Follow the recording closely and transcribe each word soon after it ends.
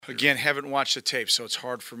Again, haven't watched the tape, so it's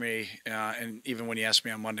hard for me. And even when you ask me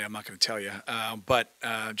on Monday, I'm not going to tell you. But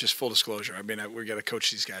just full disclosure, I mean, we got to coach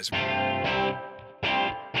these guys.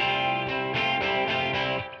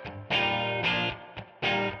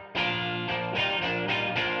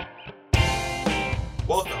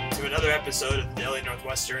 Welcome to another episode of the Daily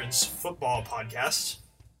Northwestern's football podcast.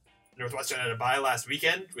 Northwestern had a bye last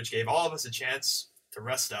weekend, which gave all of us a chance to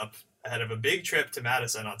rest up ahead of a big trip to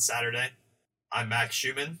Madison on Saturday. I'm Max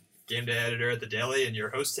Schuman, game day editor at the Daily, and your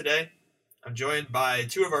host today. I'm joined by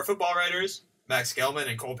two of our football writers, Max Gelman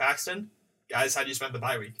and Cole Paxton. Guys, how do you spend the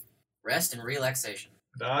bye week? Rest and relaxation.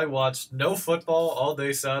 I watched no football all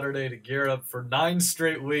day Saturday to gear up for 9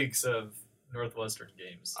 straight weeks of Northwestern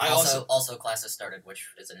games. Also classes started, which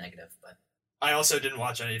is a negative, but I also didn't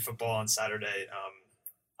watch any football on Saturday.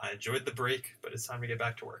 I enjoyed the break, but it's time to get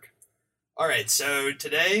back to work. All right, so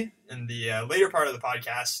today, in the later part of the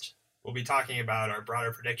podcast, we'll be talking about our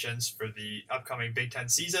broader predictions for the upcoming Big Ten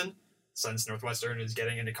season, since Northwestern is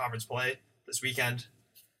getting into conference play this weekend.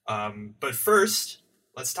 But first,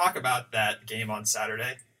 let's talk about that game on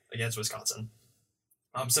Saturday against Wisconsin.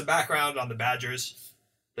 Some background on the Badgers.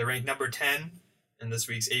 They're ranked number 10 in this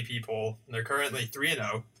week's AP poll, and they're currently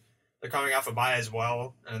 3-0. They're coming off a bye as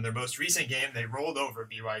well, and in their most recent game, they rolled over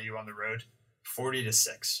BYU on the road,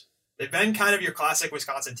 40-6. They've been kind of your classic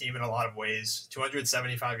Wisconsin team in a lot of ways,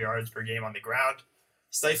 275 yards per game on the ground,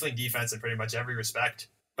 stifling defense in pretty much every respect.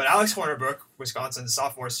 But Alex Hornibrook, Wisconsin's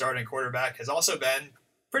sophomore starting quarterback, has also been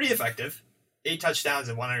pretty effective, 8 touchdowns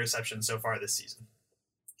and 1 interception so far this season.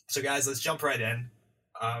 So guys, let's jump right in.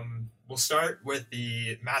 We'll start with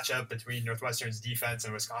the matchup between Northwestern's defense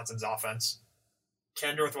and Wisconsin's offense.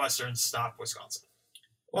 Can Northwestern stop Wisconsin?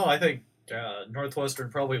 Well, I think Northwestern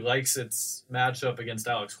probably likes its matchup against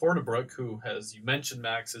Alex Hornibrook, who, as you mentioned,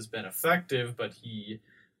 Max, has been effective, but he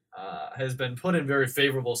has been put in very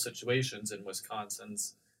favorable situations in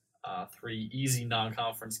Wisconsin's 3 easy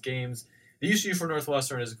non-conference games. The issue for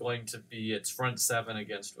Northwestern is going to be its front 7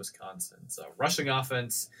 against Wisconsin's rushing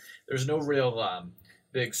offense. There's no real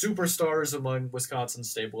big superstars among Wisconsin's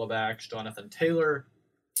stable of backs. Jonathan Taylor,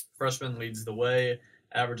 freshman, leads the way,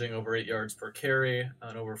 averaging over 8 yards per carry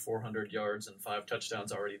and over 400 yards and 5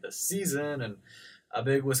 touchdowns already this season, and a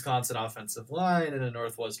big Wisconsin offensive line and a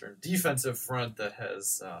Northwestern defensive front that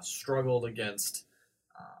has struggled against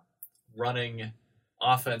running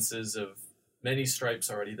offenses of many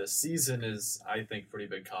stripes already this season is, I think, pretty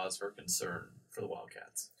big cause for concern for the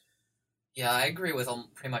Wildcats. yeah, I agree with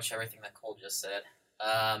pretty much everything that Cole just said.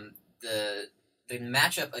 The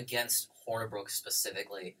matchup against Hornibrook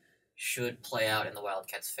specifically should play out in the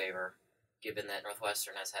Wildcats' favor, given that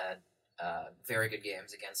Northwestern has had very good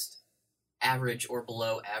games against average or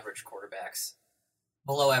below average Wisconsin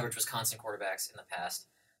quarterbacks in the past.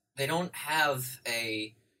 They don't have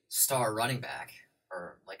a star running back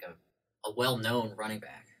or like a well-known running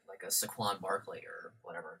back like a Saquon Barkley or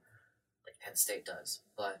whatever, like Penn State does.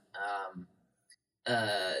 But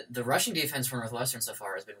the rushing defense for Northwestern so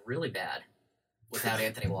far has been really bad without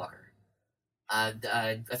Anthony Walker.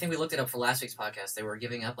 I think we looked it up for last week's podcast. They were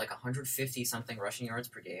giving up like 150-something rushing yards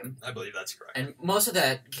per game. I believe that's correct. And most of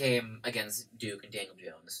that came against Duke and Daniel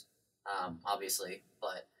Jones, obviously.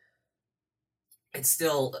 But it's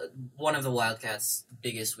still one of the Wildcats'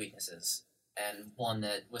 biggest weaknesses, and one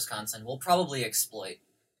that Wisconsin will probably exploit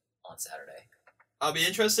on Saturday. I'll be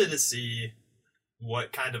interested to see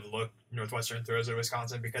what kind of look Northwestern throws at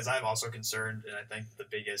Wisconsin, because I'm also concerned, and I think the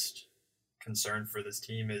biggest concern for this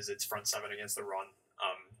team is its front 7 against the run.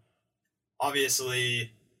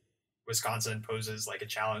 Obviously, Wisconsin poses like a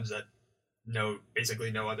challenge that basically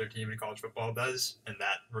no other team in college football does, and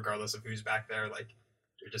that regardless of who's back there, like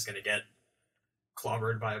you're just going to get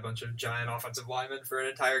clobbered by a bunch of giant offensive linemen for an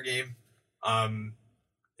entire game.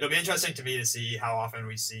 It'll be interesting to me to see how often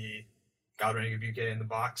we see Godwin and Gabuke in the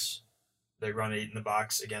box. They run 8 in the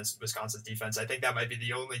box against Wisconsin's defense. I think that might be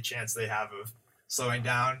the only chance they have of slowing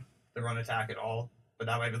down the run attack at all, but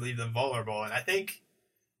that might leave them vulnerable. And I think,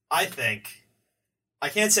 I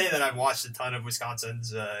can't say that I've watched a ton of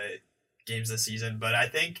Wisconsin's games this season, but I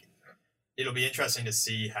think it'll be interesting to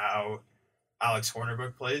see how Alex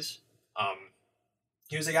Hornibrook plays.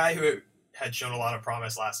 He was a guy who had shown a lot of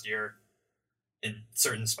promise last year in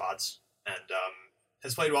certain spots, and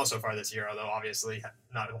has played well so far this year, although obviously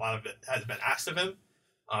not a lot of it has been asked of him.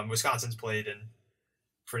 Wisconsin's played in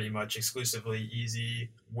pretty much exclusively easy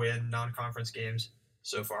win non-conference games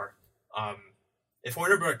so far. If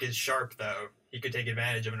Hornibrook is sharp, though, he could take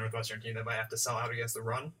advantage of a Northwestern team that might have to sell out against the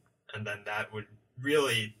run, and then that would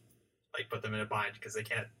really put them in a bind because they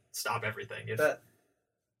can't stop everything.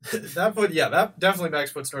 that definitely,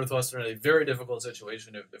 Max, puts Northwestern in a very difficult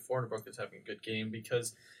situation if Hornibrook is having a good game,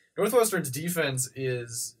 because Northwestern's defense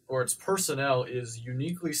its personnel is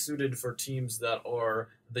uniquely suited for teams that are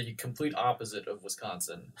the complete opposite of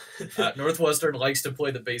Wisconsin. Northwestern likes to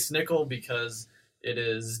play the base nickel because it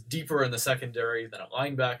is deeper in the secondary than a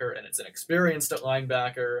linebacker, and it's an experienced at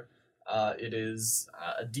linebacker. It is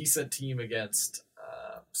a decent team against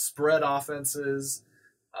spread offenses.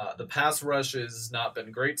 The pass rush has not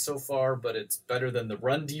been great so far, but it's better than the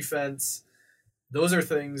run defense. Those are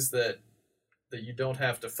things that you don't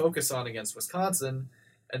have to focus on against Wisconsin.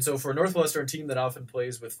 And so for a Northwestern team that often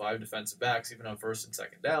plays with 5 defensive backs, even on first and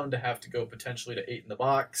second down, to have to go potentially to 8 in the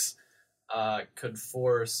box could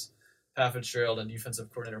force Pat Fitzgerald and defensive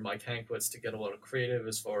coordinator Mike Hankwitz to get a little creative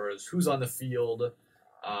as far as who's on the field,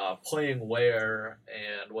 playing where,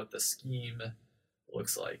 and what the scheme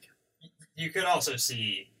looks like. You could also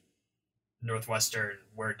see Northwestern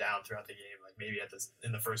wear down throughout the game, like maybe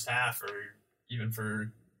in the first half, or even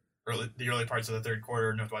for the early parts of the third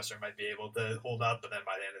quarter, Northwestern might be able to hold up, but then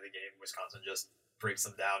by the end of the game, Wisconsin just breaks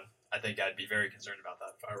them down. I think I'd be very concerned about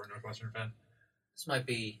that if I were a Northwestern fan. This might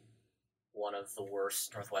be one of the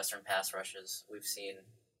worst Northwestern pass rushes we've seen,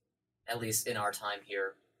 at least in our time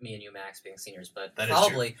here, me and you, Max, being seniors, but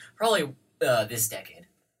probably this decade.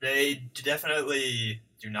 They definitely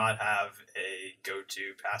do not have a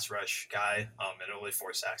go-to pass rush guy, and only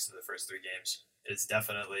 4 sacks in the first 3 games. It's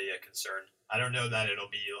definitely a concern. I don't know that it'll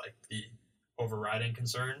be like the overriding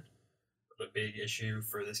concern, the big issue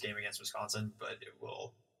for this game against Wisconsin, but it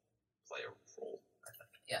will play a role, I think.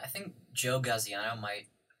 Yeah, I think Joe Gaziano might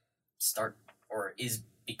start, or is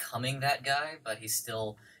becoming that guy, but he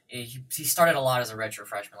started a lot as a redshirt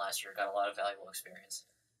freshman last year, got a lot of valuable experience.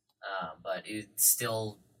 But it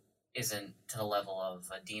still isn't to the level of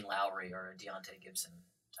a Dean Lowry or a Deontay Gibson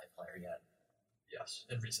type player yet. Yes,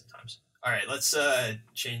 in recent times. All right, let's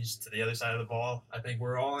change to the other side of the ball. I think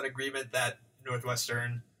we're all in agreement that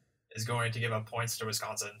Northwestern is going to give up points to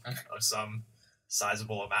Wisconsin of some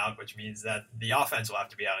sizable amount, which means that the offense will have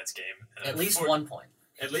to be on its game. At least 1 point.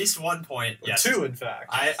 At least 1 point, yes. 2, in fact.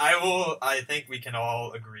 I think we can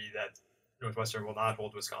all agree that Northwestern will not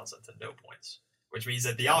hold Wisconsin to no points, which means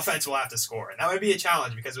that the offense will have to score. And that would be a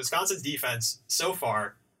challenge because Wisconsin's defense so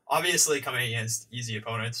far, obviously coming against easy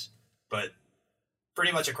opponents, but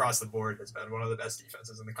pretty much across the board has been one of the best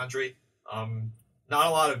defenses in the country. Not a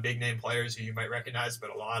lot of big-name players who you might recognize, but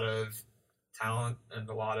a lot of talent and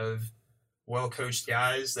a lot of well-coached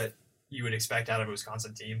guys that you would expect out of a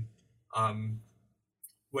Wisconsin team.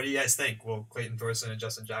 What do you guys think? Will Clayton Thorson and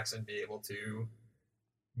Justin Jackson be able to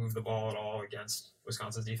move the ball at all against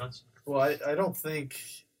Wisconsin's defense? Well, I don't think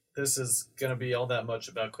this is going to be all that much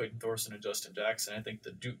about Clayton Thorson and Justin Jackson. I think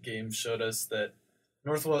the Duke game showed us that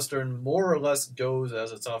Northwestern more or less goes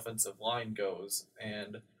as its offensive line goes.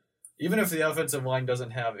 And even if the offensive line doesn't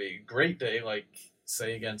have a great day, like,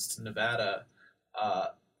 say, against Nevada,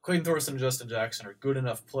 Clayton Thorson and Justin Jackson are good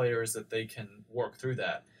enough players that they can work through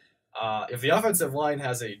that. If the offensive line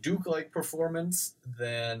has a Duke-like performance,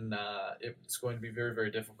 then it's going to be very, very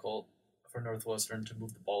difficult for Northwestern to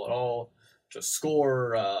move the ball at all, to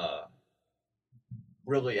score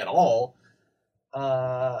really at all.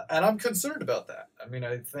 And I'm concerned about that. I mean,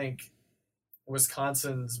 I think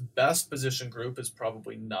Wisconsin's best position group is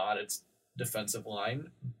probably not its defensive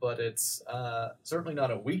line, but it's certainly not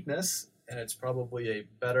a weakness, and it's probably a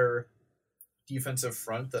better defensive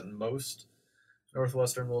front than most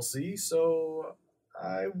Northwestern will see. So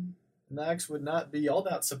Max would not be all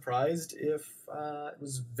that surprised if it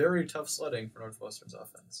was very tough sledding for Northwestern's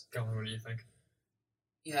offense. Gelman, what do you think?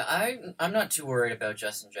 Yeah, I'm not too worried about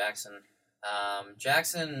Justin Jackson.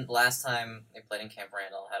 Jackson, last time they played in Camp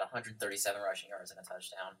Randall, had 137 rushing yards and a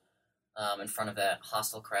touchdown in front of that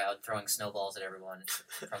hostile crowd throwing snowballs at everyone,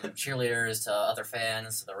 from cheerleaders to other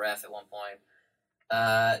fans to the ref at one point.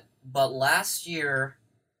 But last year,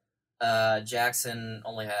 Jackson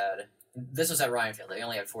only had, this was at Ryan Field, they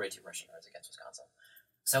only had 42 rushing yards against Wisconsin.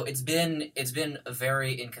 So it's been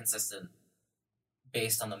very inconsistent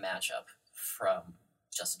based on the matchup from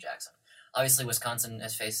Justin Jackson. Obviously, Wisconsin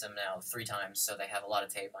has faced them now 3 times, so they have a lot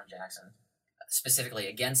of tape on Jackson, specifically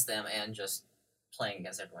against them and just playing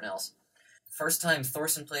against everyone else. First time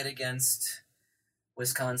Thorson played against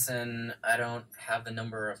Wisconsin, I don't have the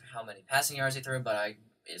number of how many passing yards he threw, but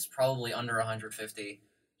it's probably under 150,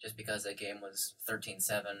 just because that game was 13-7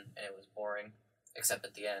 and it was boring, except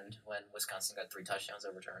at the end when Wisconsin got 3 touchdowns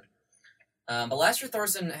overturned. But last year,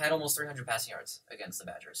 Thorson had almost 300 passing yards against the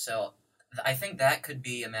Badgers, so I think that could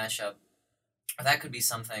be a matchup. That could be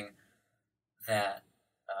something that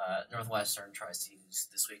Northwestern tries to use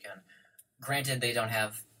this weekend. Granted, they don't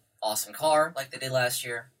have awesome car like they did last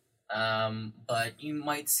year. But you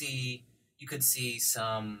could see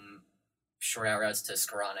some short out routes to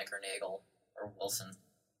Skoranek or Nagel or Wilson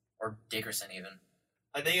or Dickerson even.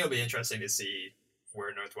 I think it'll be interesting to see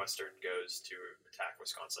where Northwestern goes to attack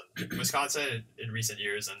Wisconsin. Wisconsin, in recent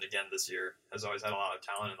years, and again this year, has always had a lot of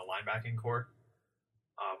talent in the linebacking core,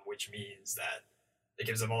 which means that it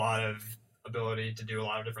gives them a lot of ability to do a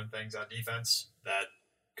lot of different things on defense that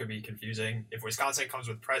could be confusing. If Wisconsin comes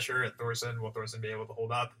with pressure at Thorson, will Thorson be able to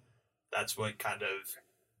hold up? That's what kind of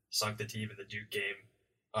sunk the team in the Duke game.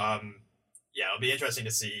 It'll be interesting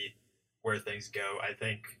to see where things go. I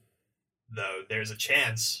think, though, there's a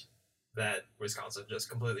chance that Wisconsin just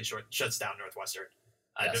completely shuts down Northwestern.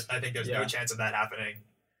 Yes. I think there's no chance of that happening.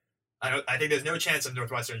 I think there's no chance of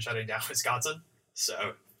Northwestern shutting down Wisconsin.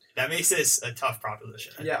 So that makes this a tough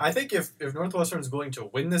proposition. I think if Northwestern is going to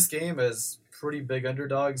win this game as pretty big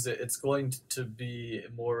underdogs, it's going to be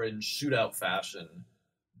more in shootout fashion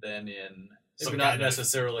than in maybe not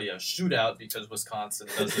necessarily a shootout, because Wisconsin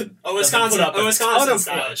doesn't. A Wisconsin style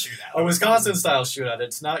shootout. A Wisconsin style shootout.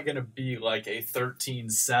 It's not going to be like a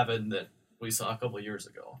 13-7 that we saw a couple of years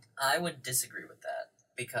ago. I would disagree with that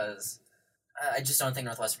because I just don't think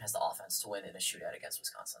Northwestern has the offense to win in a shootout against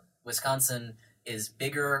Wisconsin. Wisconsin is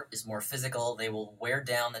bigger, is more physical. They will wear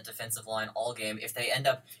down the defensive line all game. If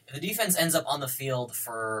the defense ends up on the field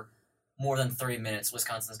for more than 30 minutes,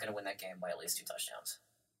 Wisconsin's going to win that game by at least 2 touchdowns.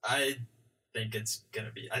 I think it's going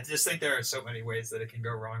to be... I just think there are so many ways that it can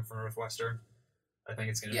go wrong for Northwestern. I think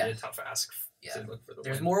it's going to be a tough ask to look for the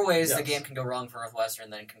There's win. more ways the game can go wrong for Northwestern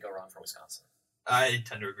than it can go wrong for Wisconsin. I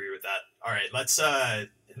tend to agree with that. All right, let's...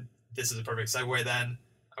 this is a perfect segue then.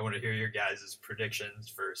 I want to hear your guys' predictions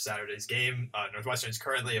for Saturday's game. Northwestern's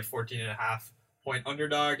currently a 14.5-point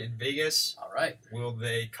underdog in Vegas. All right. Will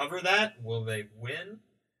they cover that? Will they win?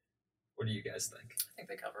 What do you guys think? I think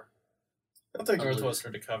they cover. I'll take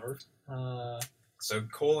Northwestern to cover. So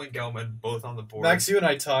Cole and Gelman both on the board. Max, you and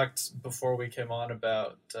I talked before we came on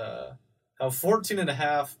about how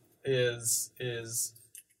 14.5 is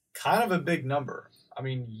kind of a big number. I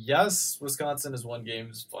mean, yes, Wisconsin has won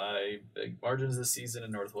games by big margins this season,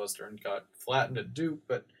 and Northwestern got flattened at Duke,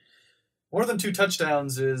 but more than 2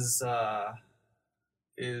 touchdowns is a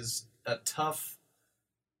tough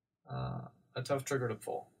trigger to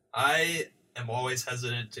pull. I am always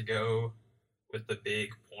hesitant to go with the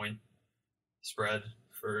big point spread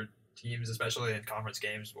for teams, especially in conference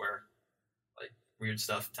games where like weird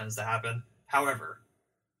stuff tends to happen. However,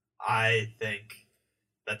 I think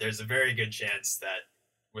that there's a very good chance that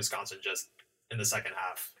Wisconsin just in the second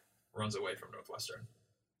half runs away from Northwestern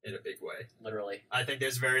in a big way. Literally. I think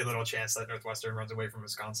there's very little chance that Northwestern runs away from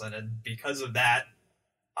Wisconsin, and because of that,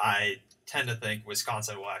 I tend to think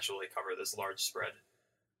Wisconsin will actually cover this large spread.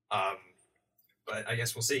 But I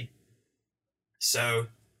guess we'll see. So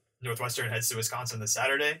Northwestern heads to Wisconsin this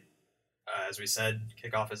Saturday. As we said,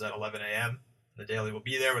 kickoff is at 11 a.m. The Daily will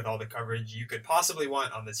be there with all the coverage you could possibly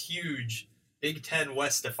want on this huge Big Ten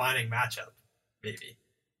West defining matchup, maybe.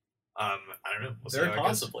 I don't know. We'll see Very how it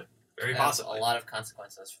possibly. goes. Very It possibly. has a lot of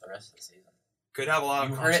consequences for the rest of the season. Could have a lot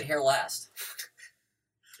You of heard it here last.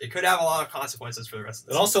 It could have a lot of consequences for the rest of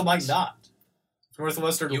the It season. also might not. If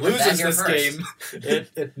Northwestern You heard that loses here this first. game,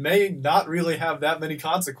 it may not really have that many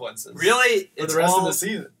consequences. Really? For It's the rest all, of the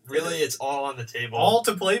season. Really, it's all on the table. All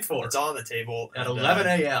to play for. It's all on the table. At And, 11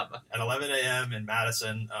 a.m. At 11 a.m. in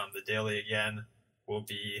Madison, the Daily again will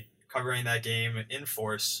be covering that game in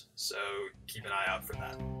force, so keep an eye out for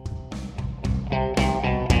that.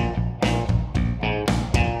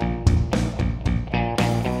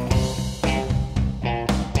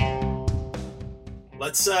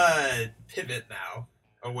 Let's pivot now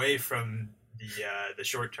away from the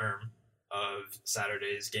short term of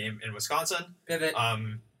Saturday's game in Wisconsin. Pivot.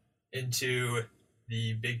 Into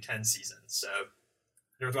the Big Ten season. So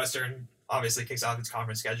Northwestern obviously kicks off its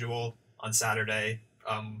conference schedule on Saturday.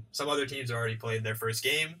 Some other teams already played their first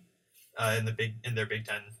game in their Big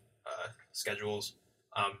Ten schedules.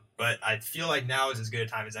 But I feel like now is as good a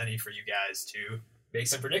time as any for you guys to make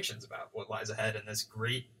some predictions about what lies ahead in this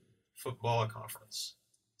great football conference.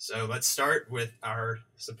 So let's start with our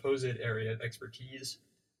supposed area of expertise,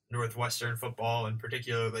 Northwestern football, and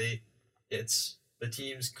particularly it's the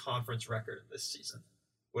team's conference record this season.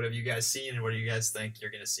 What have you guys seen, and what do you guys think you're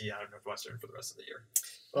going to see out of Northwestern for the rest of the year?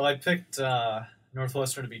 Well, I picked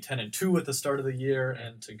Northwestern to be 10-2 at the start of the year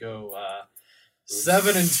and to go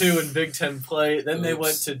 7-2 in Big Ten play. Then they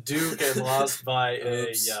went to Duke and lost by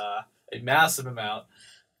a massive amount.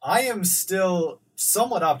 I am still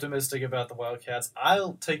somewhat optimistic about the Wildcats.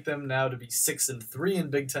 I'll take them now to be 6-3 in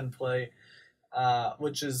Big Ten play.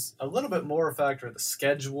 which is a little bit more a factor of the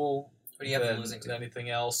schedule Who do you have them than losing to? anything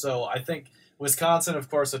else. So I think Wisconsin, of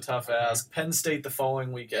course, a tough ask. Penn State the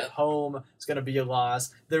following week at home is going to be a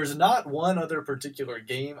loss. There's not one other particular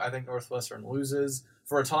game I think Northwestern loses.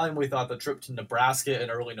 For a time, we thought the trip to Nebraska in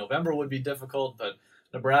early November would be difficult, but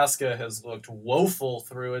Nebraska has looked woeful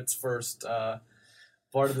through its first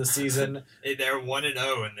part of the season. They're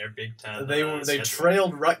 1-0 in their Big Ten. They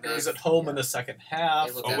trailed Rutgers at home in the second half.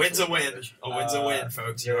 A win's a win. A win's a win,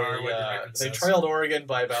 folks. You are what your record they says. trailed Oregon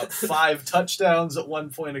by about 5 touchdowns at one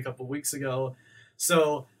point a couple weeks ago.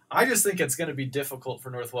 So I just think it's going to be difficult for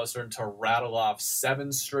Northwestern to rattle off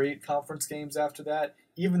 7 straight conference games after that,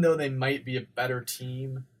 even though they might be a better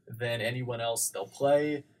team than anyone else they'll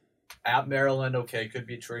play. At Maryland, okay, could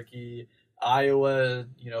be tricky. Iowa,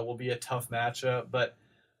 will be a tough matchup, but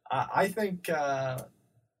I think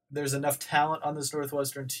there's enough talent on this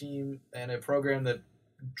Northwestern team and a program that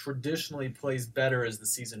traditionally plays better as the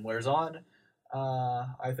season wears on.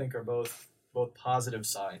 I think are both positive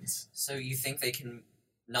signs. So you think they can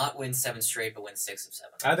not win 7 straight, but win 6 of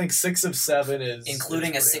 7? I think 6 of 7 is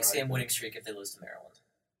including a pretty 6-game likely. winning streak if they lose to Maryland.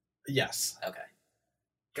 Yes. Okay.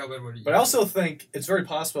 Gelman, what do you But I also think it's very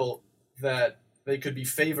possible that they could be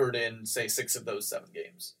favored in, say, 6 of those 7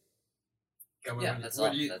 games. Gelman,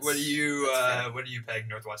 Yeah, what do you peg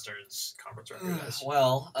Northwestern's conference record as?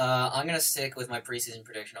 Well, I'm gonna stick with my preseason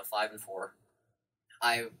prediction of 5-4.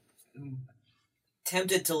 I'm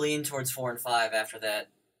tempted to lean towards 4-5 after that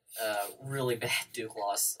really bad Duke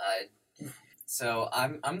loss. So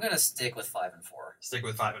I'm gonna stick with 5-4. Stick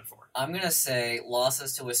with 5-4. I'm gonna say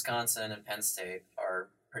losses to Wisconsin and Penn State are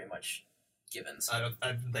pretty much givens. I don't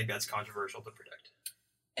think that's controversial to predict.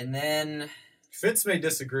 And then, Fitz may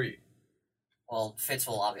disagree. well, Fitz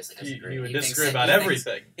will obviously disagree. He would He thinks disagree that- about he thinks-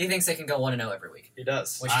 everything. He thinks they can go 1-0 every week, He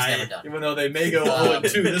does. which he's never done. Even though they may go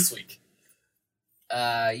 0-2 this week.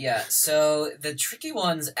 Yeah, so the tricky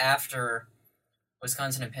ones after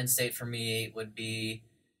Wisconsin and Penn State for me would be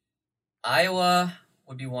Iowa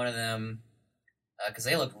would be one of them because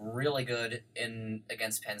they looked really good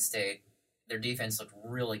against Penn State. Their defense looked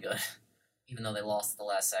really good, even though they lost at the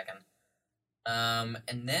last second.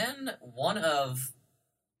 And then one of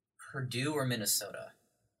Purdue or Minnesota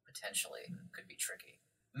potentially could be tricky.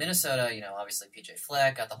 Minnesota, obviously PJ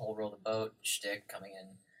Fleck got the whole roll the boat shtick coming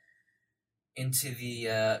into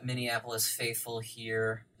the Minneapolis faithful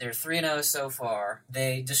here. They're 3-0 so far.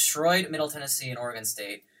 They destroyed Middle Tennessee and Oregon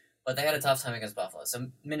State, but they had a tough time against Buffalo.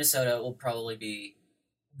 So Minnesota will probably be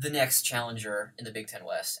the next challenger in the Big Ten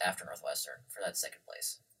West after Northwestern for that second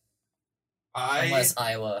place. Unless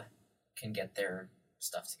Iowa can get their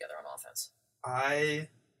stuff together on offense. I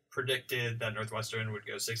predicted that Northwestern would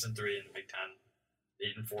go 6-3 in the Big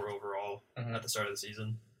Ten, 8-4 overall at the start of the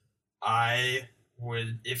season. I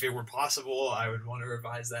would, if it were possible, I would want to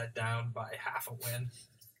revise that down by half a win.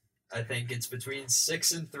 I think it's between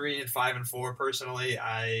 6-3 and 5-4. Personally,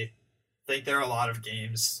 I think there are a lot of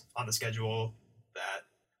games on the schedule that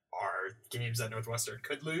are games that Northwestern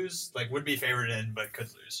could lose, would be favored in, but could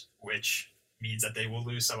lose, which means that they will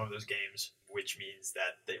lose some of those games, which means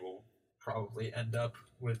that they will probably end up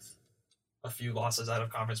with a few losses out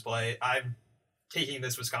of conference play. I'm taking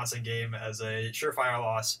this Wisconsin game as a surefire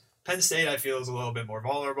loss. Penn State, I feel, is a little bit more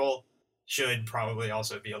vulnerable. Should probably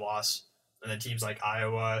also be a loss. And then teams like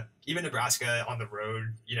Iowa, even Nebraska on the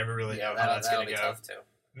road, you never really know how that's going to go. Tough too.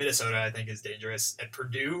 Minnesota, I think, is dangerous. And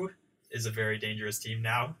Purdue is a very dangerous team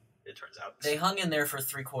now, it turns out. They hung in there for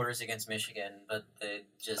 3 quarters against Michigan, but they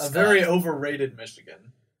just... A very overrated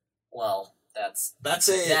Michigan. Well, that's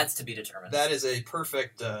to be determined. That is a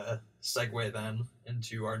perfect segue then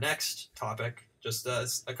into our next topic. Just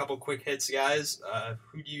a couple quick hits, guys.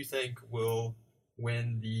 Who do you think will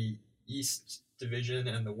win the East Division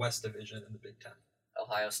and the West Division in the Big Ten?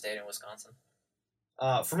 Ohio State and Wisconsin.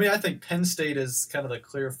 For me, I think Penn State is kind of the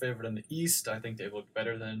clear favorite in the East. I think they've looked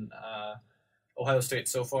better than Ohio State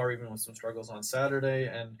so far, even with some struggles on Saturday.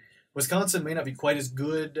 And Wisconsin may not be quite as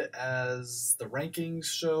good as the rankings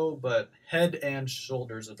show, but head and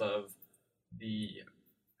shoulders above the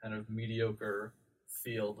kind of mediocre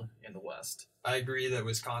field in the West. I agree that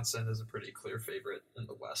Wisconsin is a pretty clear favorite in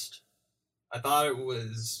the West. I thought it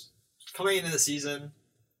was, coming into the season,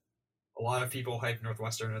 a lot of people hyped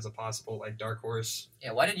Northwestern as a possible dark horse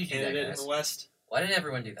Yeah, why did you do that, candidate in guys? the West. Why did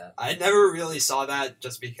everyone do that? I never really saw that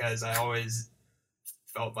just because I always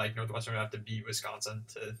felt like Northwestern would have to beat Wisconsin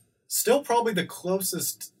to Still probably the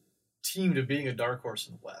closest team to being a dark horse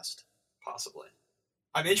in the West. possibly.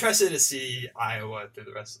 I'm interested to see Iowa through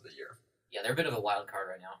the rest of the year Yeah, they're a bit of a wild card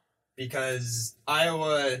right now. because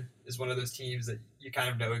Iowa is one of those teams that you kind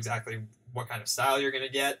of know exactly what kind of style you're going to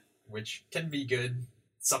get which can be good.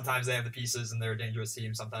 Sometimes they have the pieces and they're a dangerous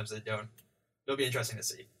team. Sometimes they don't. It'll be interesting to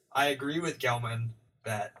see. I agree with Gelman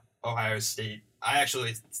that Ohio State. I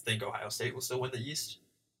actually think Ohio State will still win the East.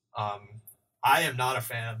 I am not a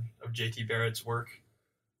fan of JT Barrett's work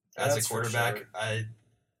as a quarterback.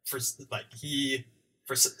 He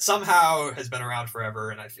somehow has been around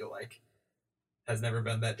forever, and I feel like has never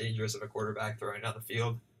been that dangerous of a quarterback throwing down the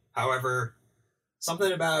field. However,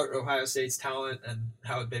 something about Ohio State's talent and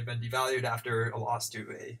how they've been devalued after a loss to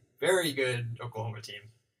a very good Oklahoma team.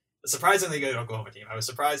 A surprisingly good Oklahoma team. I was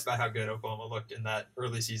surprised by how good Oklahoma looked in that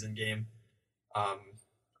early season game.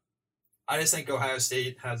 I just think Ohio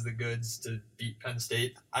State has the goods to beat Penn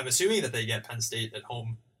State. I'm assuming that they get Penn State at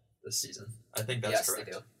home this season. I think that's correct.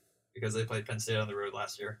 They do. Because they played Penn State on the road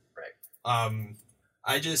last year. Right.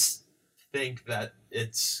 I just think that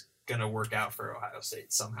it's going to work out for Ohio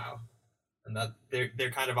State somehow. And that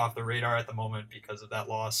they're kind of off the radar at the moment because of that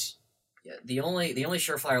loss. Yeah, the only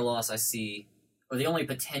surefire loss I see, or the only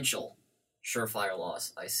potential surefire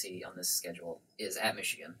loss I see on this schedule is at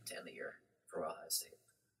Michigan to end the year for Ohio State.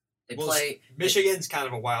 Michigan's kind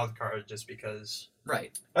of a wild card just because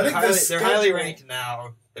right. I think they're highly ranked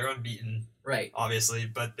now. They're unbeaten, right? Obviously,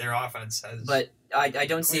 but their offense has. But I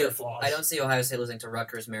don't see flaws. I don't see Ohio State losing to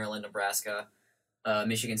Rutgers, Maryland, Nebraska,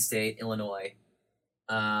 Michigan State, Illinois.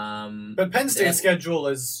 But Penn State's schedule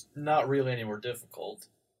is not really any more difficult.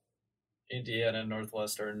 Indiana,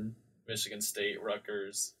 Northwestern, Michigan State,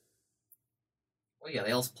 Rutgers. Well, yeah,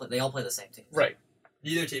 they all play the same team. Right.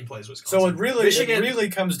 Neither team plays Wisconsin. So it really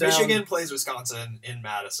comes down. Michigan plays Wisconsin in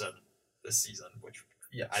Madison this season, which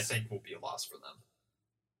I think will be a loss for them.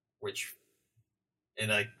 Which, in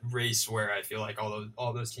a race where I feel like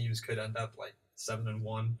all those teams could end up like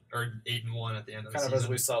 7-1 or 8-1 at the end of the season. Kind of as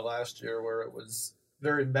we saw last year, where it was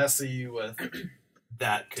very messy with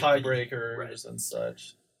that tiebreakers and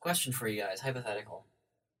such. Question for you guys, hypothetical: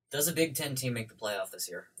 does a Big Ten team make the playoff this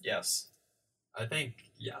year? Yes, I think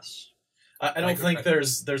yes. I don't think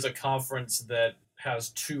there's a conference that has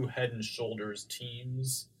two head and shoulders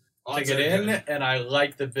teams to get in, and I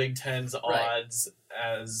like the Big Ten's odds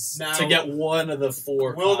as to get one of the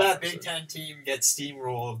four. Will that Big Ten team get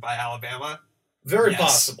steamrolled by Alabama? Very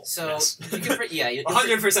possible. So yes. you can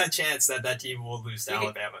 100% chance that team will lose to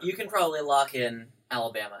Alabama. You can probably lock in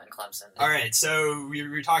Alabama and Clemson. All right, so we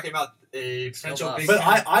were talking about a potential Big Ten.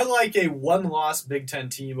 But I like a one-loss Big Ten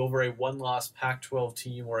team over a one-loss Pac-12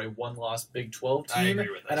 team or a one-loss Big 12 team. I agree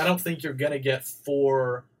with that. And I don't think you're going to get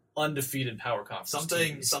four undefeated power conference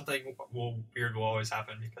teams. Something weird will always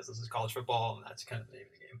happen because this is college football, and that's kind of the name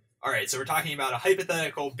of the game. All right, so we're talking about a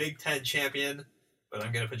hypothetical Big Ten champion, but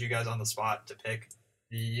I'm going to put you guys on the spot to pick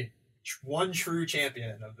the one true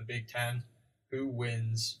champion of the Big Ten. Who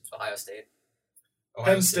wins? Ohio State.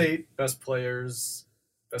 Penn State, best players,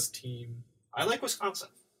 best team. I like Wisconsin.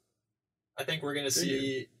 I think we're gonna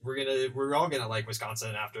see. We're all gonna like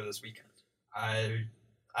Wisconsin after this weekend. I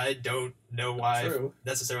don't know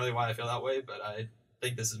necessarily why I feel that way, but I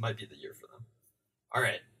think this might be the year for them. All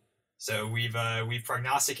right, so we've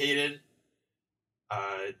prognosticated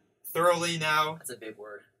thoroughly now. That's a big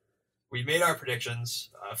word. We've made our predictions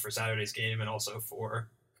for Saturday's game and also for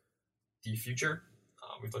the future.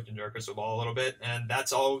 We've looked into our crystal ball a little bit, and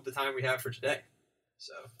that's all the time we have for today.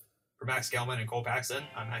 So, for Max Gelman and Cole Paxton,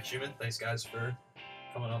 I'm Max Schuman. Thanks, guys, for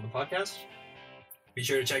coming on the podcast. Be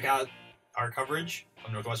sure to check out our coverage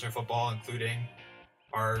of Northwestern football, including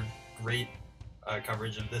our great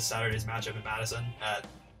coverage of this Saturday's matchup in Madison at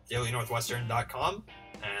dailynorthwestern.com,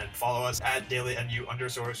 and follow us at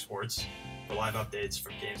 @dailynu_sports for live updates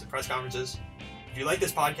from games and press conferences. If you like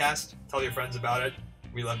this podcast, tell your friends about it.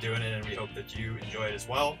 We love doing it, and we hope that you enjoy it as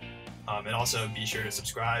well. And also be sure to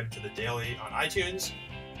subscribe to The Daily on iTunes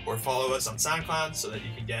or follow us on SoundCloud so that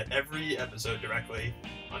you can get every episode directly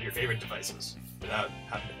on your favorite devices without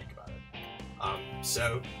having to think about it.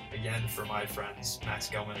 So, again, for my friends Max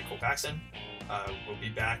Gelman and Cole Paxton, we'll be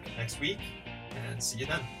back next week, and see you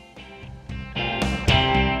then.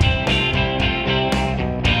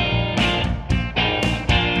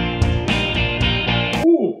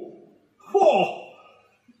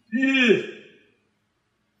 Yeah.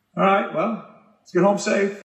 All right, well, let's get home safe.